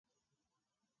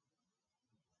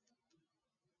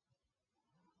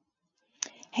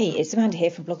Hey, it's Amanda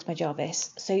here from Blogs by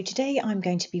Jarvis. So today I'm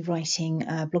going to be writing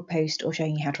a blog post or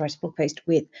showing you how to write a blog post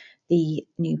with the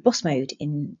new Boss Mode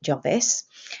in Jarvis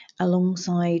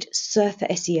alongside Surfer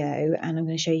SEO, and I'm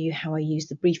going to show you how I use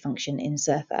the brief function in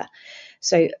Surfer.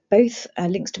 So both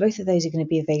links to both of those are going to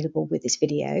be available with this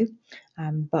video,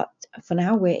 but for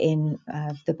now we're in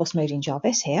the Boss Mode in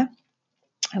Jarvis here,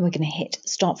 and we're going to hit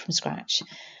Start from Scratch.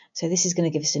 So this is going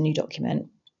to give us a new document.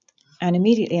 And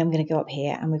immediately I'm going to go up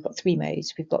here and we've got three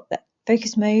modes. We've got the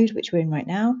focus mode, which we're in right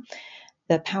now,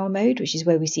 the power mode, which is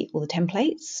where we see all the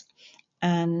templates,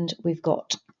 and we've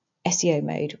got SEO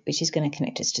mode, which is going to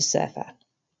connect us to Surfer.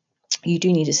 You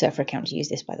do need a Surfer account to use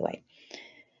this, by the way.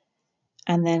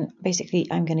 And then basically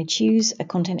I'm going to choose a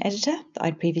content editor that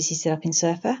I'd previously set up in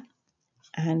Surfer.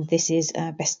 And this is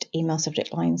best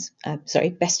subject lines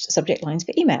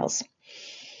for emails.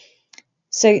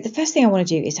 So the first thing I want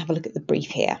to do is have a look at the brief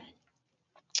here.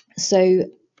 So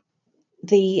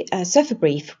the Surfer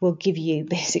brief will give you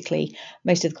basically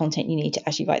most of the content you need to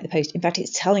actually write the post. In fact,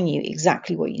 it's telling you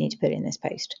exactly what you need to put in this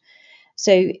post.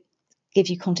 So it gives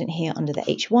you content here under the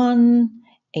H1,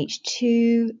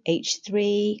 H2,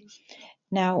 H3.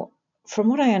 Now, from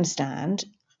what I understand,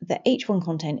 the H1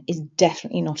 content is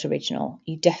definitely not original.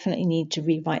 You definitely need to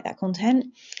rewrite that content,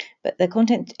 but the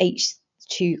content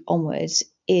H2 onwards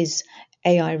is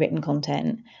AI written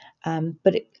content,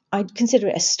 but I'd consider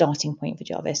it a starting point for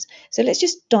Jarvis. So let's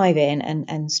just dive in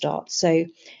and start. So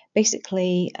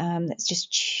basically, let's just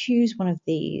choose one of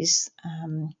these.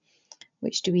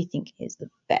 Which do we think is the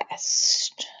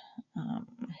best?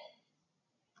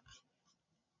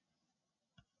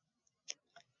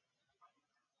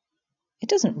 It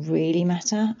doesn't really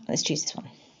matter. Let's choose this one.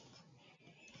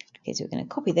 Okay, so we're going to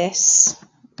copy this.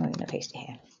 We're going to paste it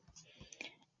here.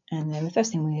 And then the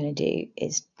first thing we're going to do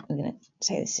is we're going to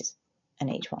say this is an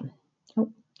H1.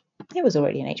 Oh, it was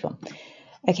already an H1.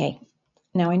 Okay,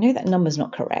 now I know that number's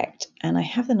not correct, and I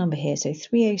have the number here, so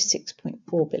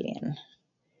 306.4 billion.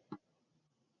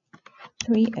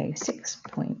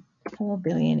 306.4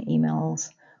 billion emails.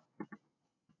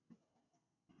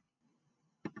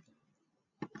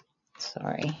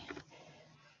 Sorry.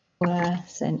 Were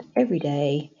sent every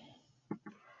day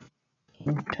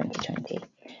in 2020.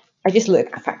 I just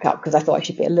looked that fact up because I thought I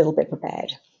should be a little bit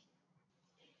prepared.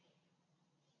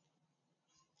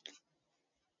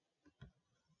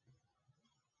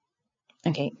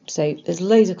 Okay, so there's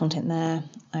loads of content there.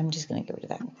 I'm just going to get rid of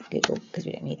that Google because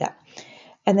we don't need that.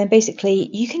 And then basically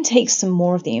you can take some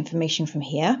more of the information from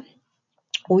here,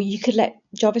 or you could let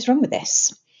Jarvis run with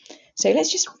this. So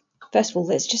let's just, first of all,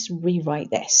 let's just rewrite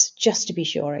this just to be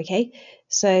sure, okay?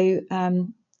 So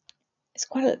it's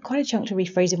quite a chunk to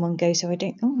rephrase in one go, so I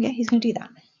don't, oh yeah, he's going to do that.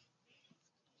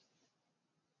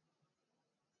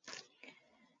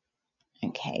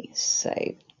 Okay, so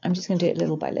I'm just going to do it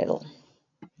little by little,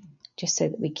 just so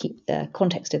that we keep the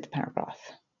context of the paragraph.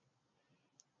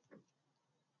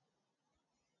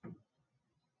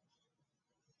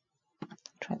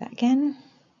 Try that again.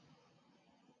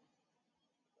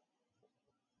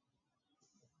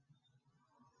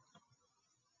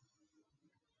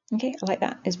 Okay, I like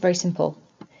that. It's very simple.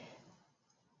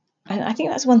 And I think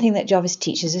that's one thing that Jarvis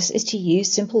teaches us, is to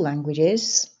use simple language.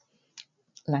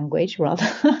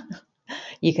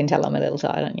 You can tell I'm a little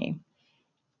tired, aren't you?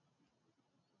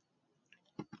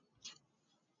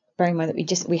 Bear in mind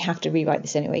that we have to rewrite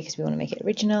this anyway because we want to make it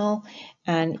original.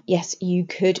 And yes, you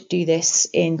could do this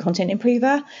in Content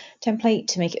Improver template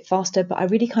to make it faster, but I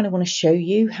really kind of want to show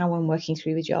you how I'm working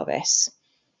through with Jarvis.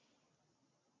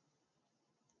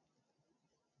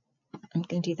 I'm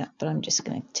going to do that, but I'm just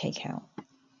going to take out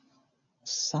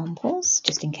samples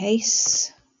just in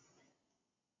case.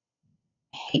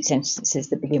 I hate sentences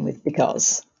that begin with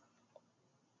because.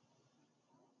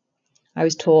 I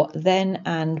was taught then,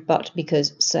 and, but,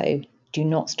 because, so. Do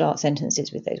not start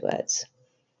sentences with those words.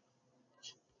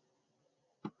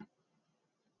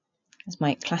 That's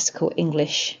my classical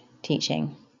English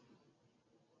teaching.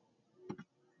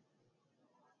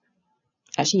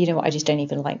 Actually, you know what? I just don't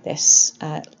even like this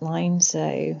line, so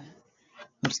I'm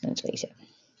just going to delete it.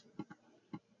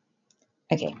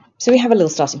 Okay, so we have a little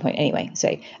starting point anyway.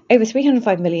 So over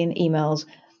 305 million emails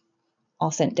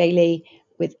are sent daily,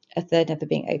 with a third never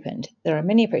being opened. There are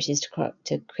many approaches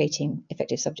to creating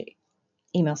effective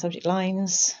email subject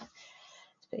lines.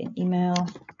 Let's put in email.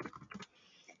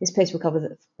 This post will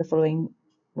cover the following.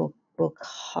 Will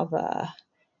cover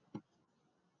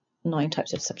 9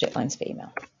 types of subject lines for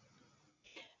email.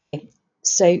 Okay,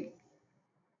 so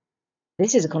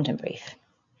this is a content brief.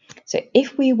 So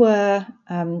if we were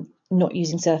not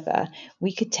using Surfer,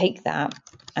 we could take that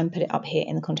and put it up here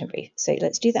in the content brief. So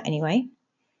let's do that anyway.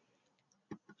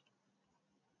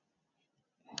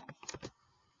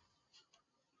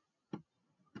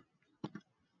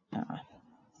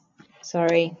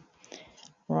 Sorry,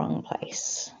 wrong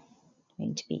place. We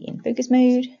need to be in focus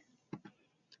mode.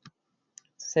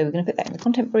 So we're going to put that in the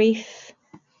content brief.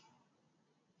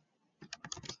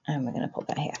 And we're going to pop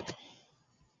that here.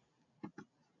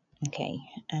 Okay,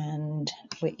 and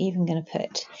we're even going to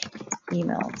put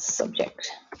email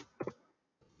subject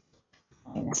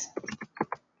lines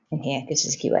in here because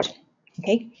it's a keyword.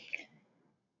 Okay.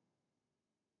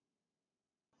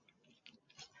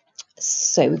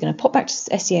 So we're going to pop back to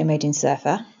SEO mode in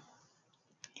Surfer.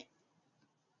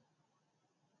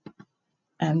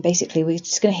 And basically we're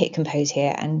just going to hit compose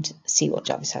here and see what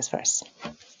Jarvis has for us.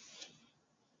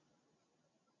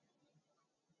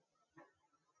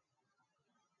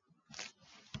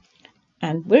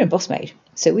 And we're in boss mode,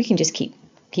 so we can just keep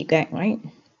going, right?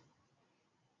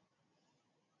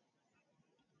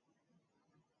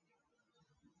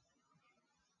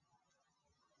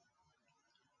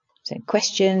 So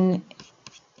question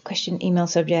email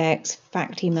subjects,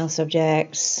 fact email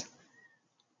subjects,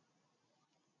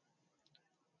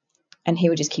 and he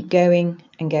would just keep going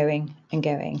and going and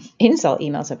going. Insult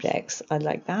email subjects, I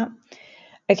like that.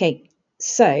 Okay,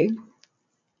 so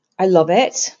I love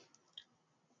it,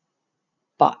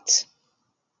 but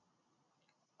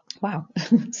wow,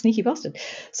 sneaky bastard.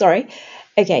 Sorry.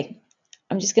 Okay,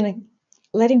 I'm just going to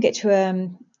let him get to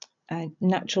a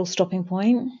natural stopping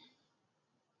point.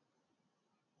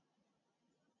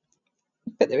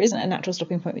 But there isn't a natural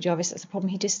stopping point with Jarvis. That's the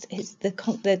problem.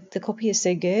 The copy is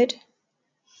so good.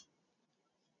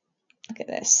 Look at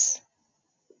this.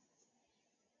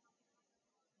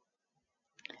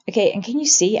 Okay, and can you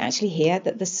see actually here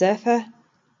that the Surfer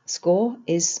score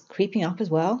is creeping up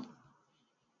as well?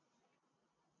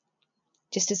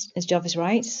 Just as Jarvis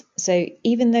writes. So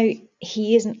even though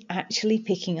he isn't actually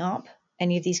picking up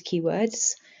any of these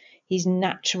keywords, he's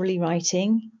naturally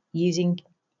writing using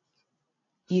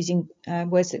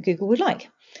words that Google would like.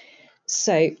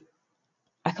 So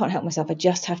I can't help myself. I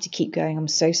just have to keep going. I'm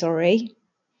so sorry.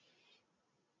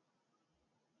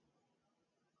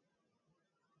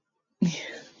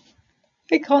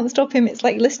 I can't stop him. It's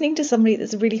like listening to somebody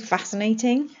that's really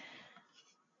fascinating.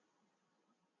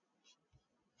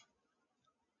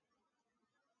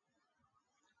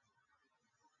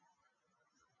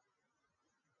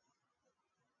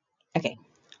 Okay,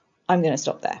 I'm going to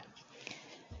stop there.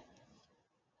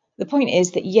 The point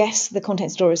is that yes, the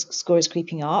content score is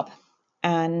creeping up,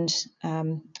 and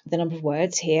the number of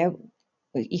words here,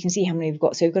 you can see how many we've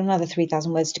got. So we've got another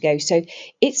 3,000 words to go. So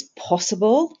it's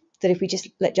possible that if we just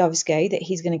let Jarvis go, that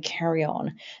he's going to carry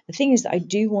on. The thing is that I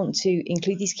do want to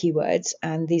include these keywords,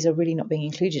 and these are really not being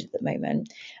included at the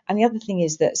moment. And the other thing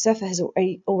is that Surfer has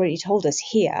already told us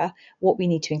here what we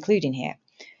need to include in here.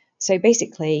 So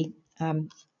basically, I'm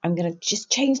going to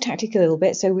just change tactic a little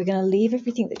bit. So we're going to leave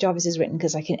everything that Jarvis has written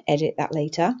because I can edit that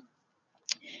later.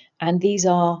 And these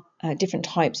are different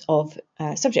types of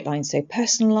subject lines. So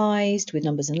personalized with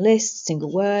numbers and lists,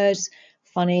 single words,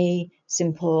 funny,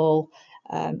 simple,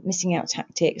 missing out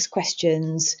tactics,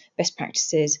 questions, best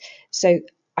practices. So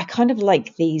I kind of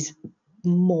like these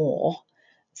more.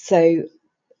 So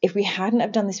if we hadn't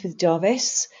have done this with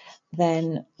Jarvis,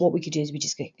 then what we could do is we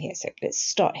just go here. So let's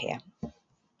start here.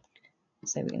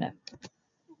 So we're going to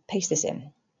paste this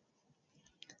in.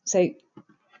 So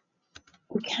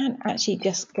we can actually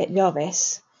just get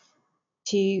Jarvis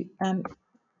to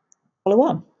follow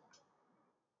on.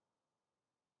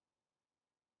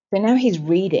 So now he's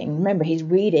reading. Remember, he's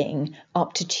reading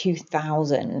up to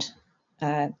 2,000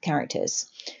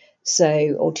 characters. So,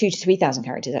 or 2,000 to 3,000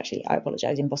 characters, actually. I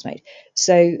apologize, in boss mode.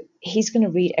 So he's going to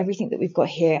read everything that we've got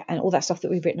here and all that stuff that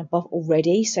we've written above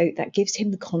already. So that gives him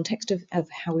the context of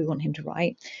how we want him to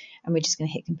write. And we're just going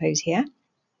to hit compose here.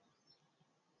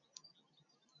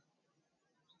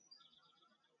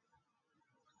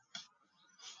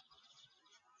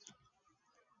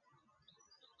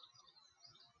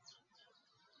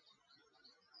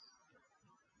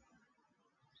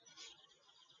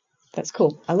 That's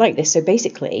cool. I like this. So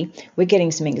basically, we're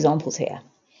getting some examples here.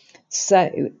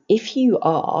 So if you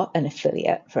are an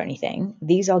affiliate for anything,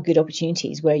 these are good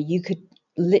opportunities where you could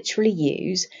literally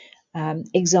use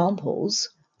examples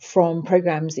from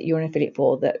programs that you're an affiliate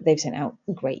for that they've sent out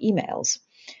great emails,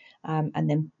 and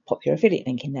then pop your affiliate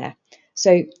link in there.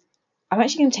 So I'm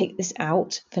actually going to take this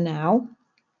out for now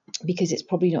because it's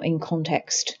probably not in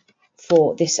context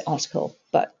for this article.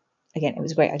 But again, it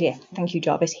was a great idea. Thank you,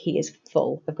 Jarvis. He is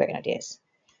full of great ideas.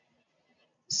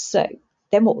 So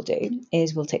then what we'll do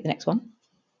is we'll take the next one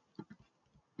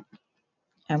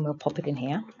and we'll pop it in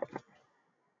here.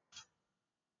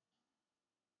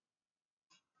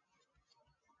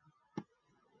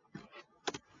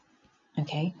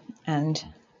 Okay, and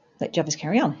let Jarvis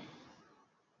carry on.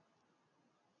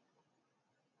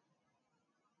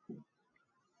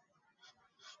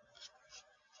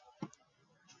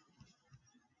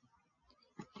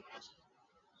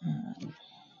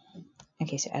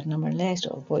 Okay, so add number and list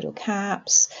or avoid all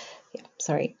caps. Yeah,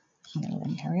 sorry, I'm going to let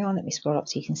me carry on. Let me scroll up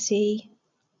so you can see.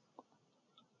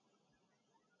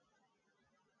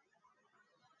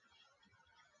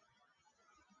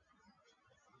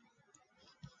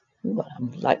 Ooh,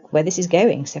 I'm like where this is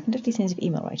going. 750 things of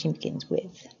email writing begins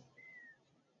with.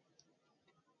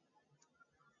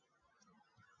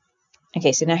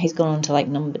 Okay, so now he's gone on to like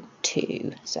number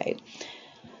 2. So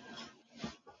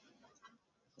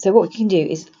what we can do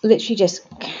is literally just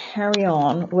carry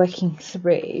on working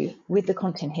through with the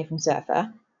content here from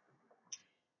Surfer,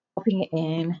 popping it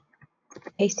in,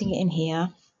 pasting it in here,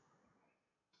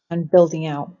 and building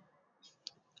out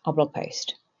our blog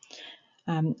post.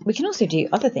 We can also do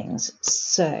other things.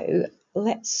 So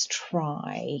let's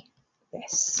try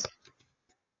this.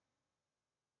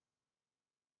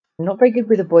 I'm not very good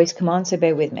with the voice command, so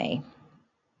bear with me.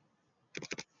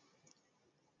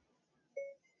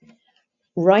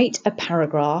 Write a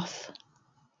paragraph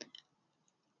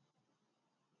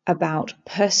about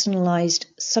personalized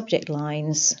subject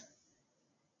lines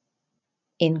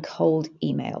in cold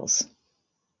emails.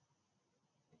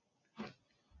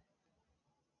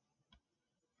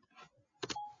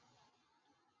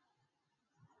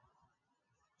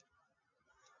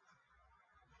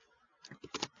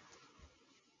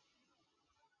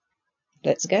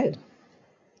 Let's go.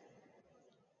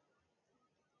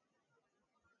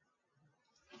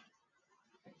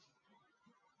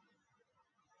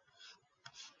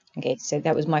 Okay, so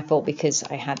that was my fault because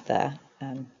I had the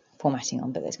formatting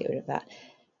on, but let's get rid of that.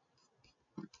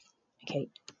 Okay,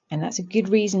 and that's a good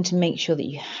reason to make sure that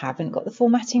you haven't got the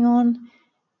formatting on,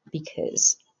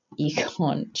 because you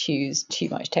can't choose too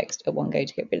much text at one go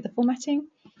to get rid of the formatting.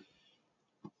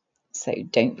 So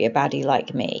don't be a baddie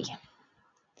like me.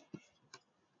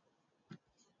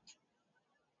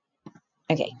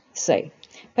 Okay, so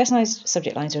personalized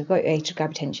subject lines are a great way to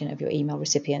grab attention of your email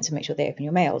recipients and make sure they open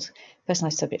your mails.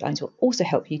 Personalized subject lines will also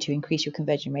help you to increase your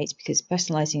conversion rates because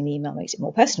personalizing the email makes it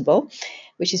more personable,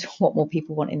 which is what more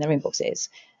people want in their inboxes.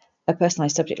 A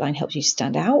personalized subject line helps you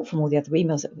stand out from all the other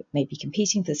emails that may be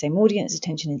competing for the same audience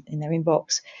attention in their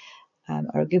inbox,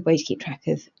 are a good way to keep track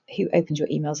of who opens your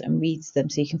emails and reads them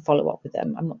so you can follow up with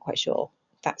them. I'm not quite sure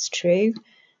if that's true,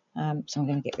 so I'm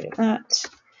going to get rid of that.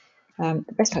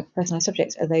 The best type of personalized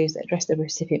subjects are those that address the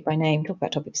recipient by name, talk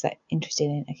about topics they're interested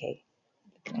in. Okay,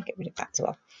 I'm going to get rid of that as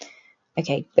well.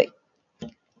 Okay, but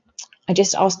I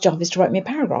just asked Jarvis to write me a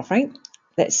paragraph, right?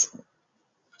 Let's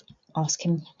ask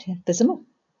him for some more.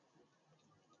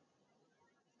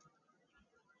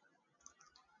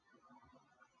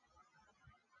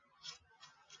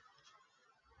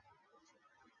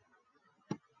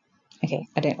 Okay,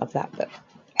 I don't love that, but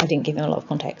I didn't give him a lot of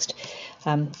context.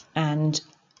 And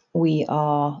we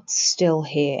are still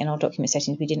here in our document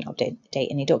settings. We didn't update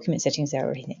any document settings there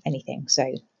or anything.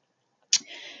 So,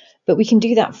 but we can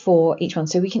do that for each one.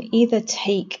 So we can either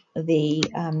take the,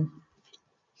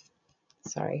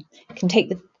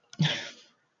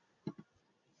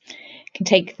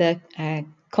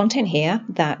 content here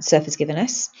that Surfer's given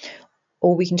us,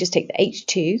 or we can just take the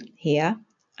H2 here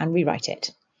and rewrite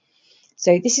it.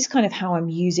 So this is kind of how I'm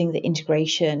using the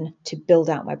integration to build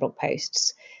out my blog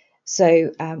posts.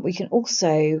 So we can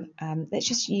also, let's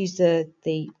just use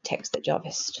the text that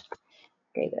Jarvis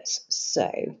gave us.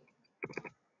 So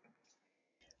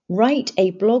write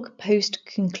a blog post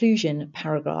conclusion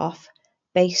paragraph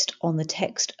based on the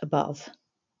text above.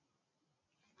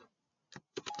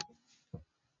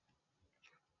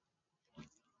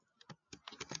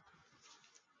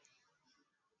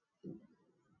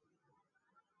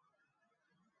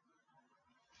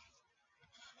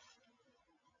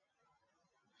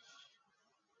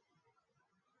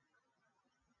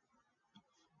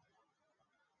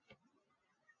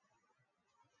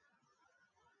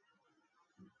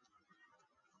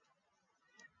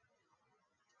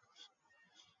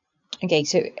 Okay,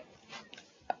 so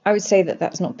I would say that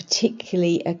that's not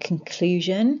particularly a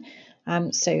conclusion.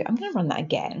 So I'm going to run that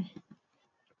again.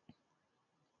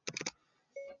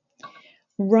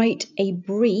 Write a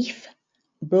brief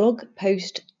blog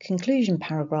post conclusion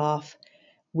paragraph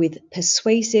with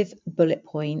persuasive bullet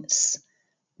points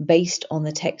based on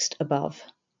the text above.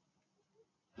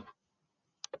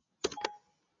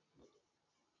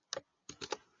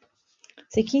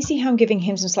 So can you see how I'm giving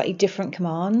him some slightly different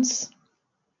commands?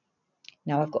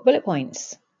 Now I've got bullet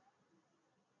points.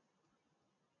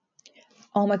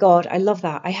 Oh my God, I love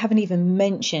that. I haven't even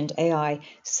mentioned AI.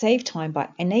 Save time by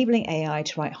enabling AI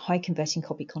to write high converting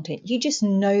copy content. You just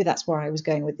know that's where I was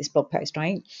going with this blog post,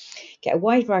 right? Get a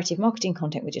wide variety of marketing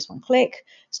content with just one click.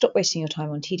 Stop wasting your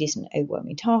time on tedious and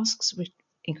overwhelming tasks.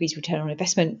 increase return on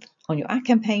investment on your ad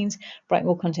campaigns, write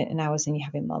more content in hours than you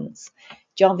have in months.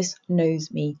 Jarvis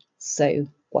knows me so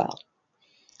well.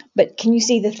 But can you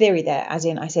see the theory there? As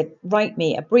in, I said, write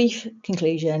me a brief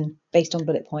conclusion based on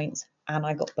bullet points, and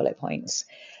I got bullet points.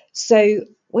 So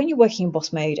when you're working in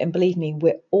boss mode, and believe me,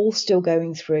 we're all still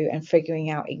going through and figuring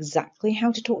out exactly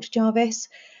how to talk to Jarvis,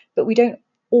 but we don't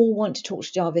all want to talk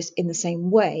to Jarvis in the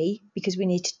same way, because we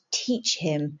need to teach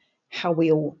him how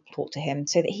we all talk to him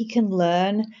so that he can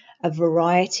learn a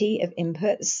variety of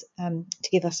inputs to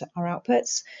give us our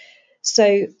outputs.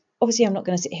 So obviously I'm not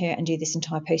going to sit here and do this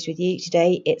entire post with you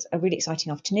today. It's a really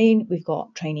exciting afternoon. We've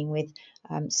got training with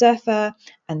Surfer,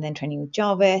 and then training with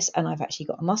Jarvis, and I've actually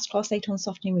got a masterclass later on this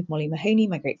afternoon with Molly Mahoney,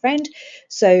 my great friend.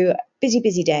 So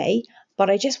busy day, but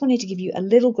I just wanted to give you a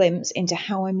little glimpse into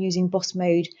how I'm using Boss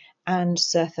Mode and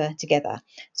Surfer together.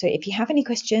 So if you have any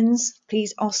questions,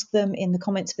 please ask them in the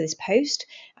comments for this post,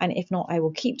 and if not, I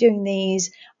will keep doing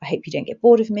these. I hope you don't get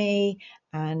bored of me,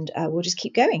 and we'll just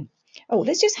keep going. Oh,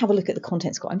 let's just have a look at the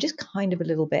content score. I'm just kind of a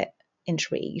little bit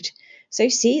intrigued. So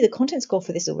see, the content score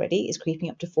for this already is creeping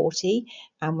up to 40,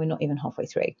 and we're not even halfway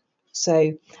through.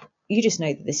 So you just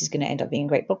know that this is going to end up being a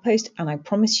great blog post, and I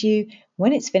promise you,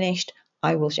 when it's finished,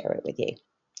 I will share it with you.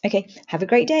 Okay, have a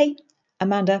great day.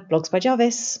 Amanda, Blogs by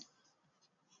Jarvis.